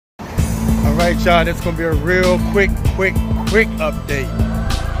Alright y'all, this is going to be a real quick update.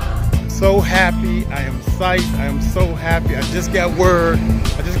 I'm so happy, I am psyched, I am so happy. I just got word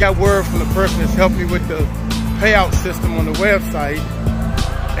from the person that's helped me with the payout system on the website.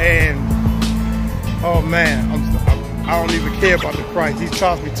 And oh man, I don't even care about the price. He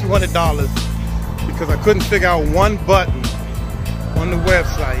charged me $200 because I couldn't figure out one button on the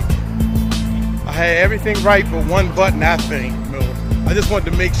website. I had everything right but one button, I think. I just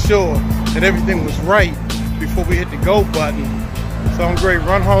wanted to make sure that everything was right before we hit the go button. So I'm going to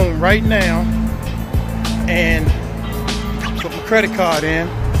run home right now and put my credit card in,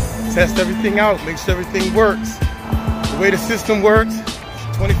 test everything out, make sure everything works. The way the system works,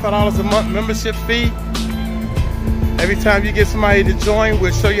 $25 a month membership fee. Every time you get somebody to join,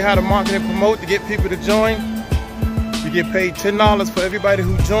 we'll show you how to market and promote to get people to join. You get paid $10 for everybody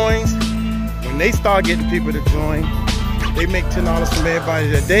who joins. When they start getting people to join, they make $10 from everybody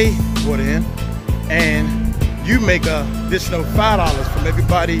that they brought in, and you make an additional $5 from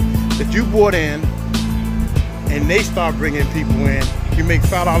everybody that you brought in, and they start bringing people in. You make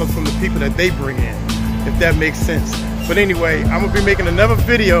 $5 from the people that they bring in, if that makes sense. But anyway, I'm gonna be making another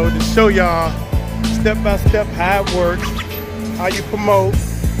video to show y'all step by step how it works, how you promote.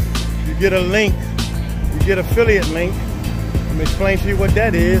 You get a link, you get an affiliate link. I'm gonna explain to you what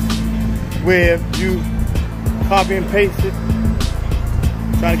that is, where you copy and paste it.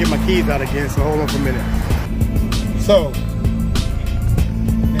 I'm trying to get my keys out again, so hold on for a minute. So,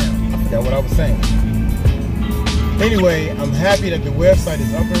 now, I forgot what I was saying. Anyway, I'm happy that the website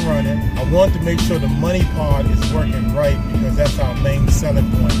is up and running. I want to make sure the money part is working right because that's our main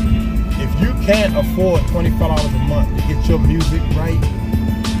selling point. If you can't afford $25 a month to get your music right,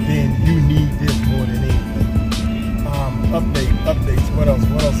 then you need this more than anything. Updates. What else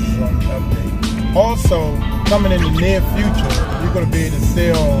is on the update? Also, coming in the near future, you're going to be able to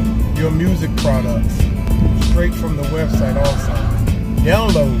sell your music products straight from the website also.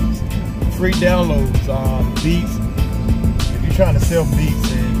 Downloads, free downloads, beats. If you're trying to sell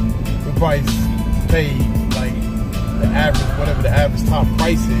beats and the price paid like the average, whatever the average top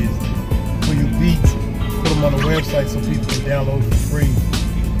price is for your beats, put them on the website so people can download for free.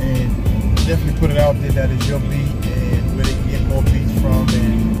 And definitely put it out there that is your beat and where they can get more beats from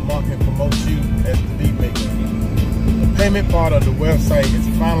and market and promote you as the beat maker. The payment part of the website is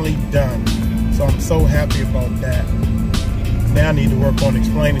finally done, so I'm so happy about that. Now I need to work on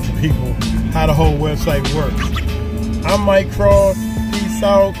explaining to people how the whole website works. I'm Mike Cross. Peace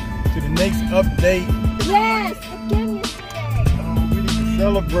out to the next update. Yes, again yesterday. Oh, we need to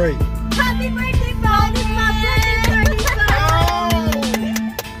celebrate. Happy birthday, Bob! It's my birthday. Oh,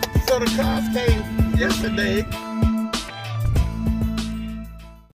 so the cars came yesterday.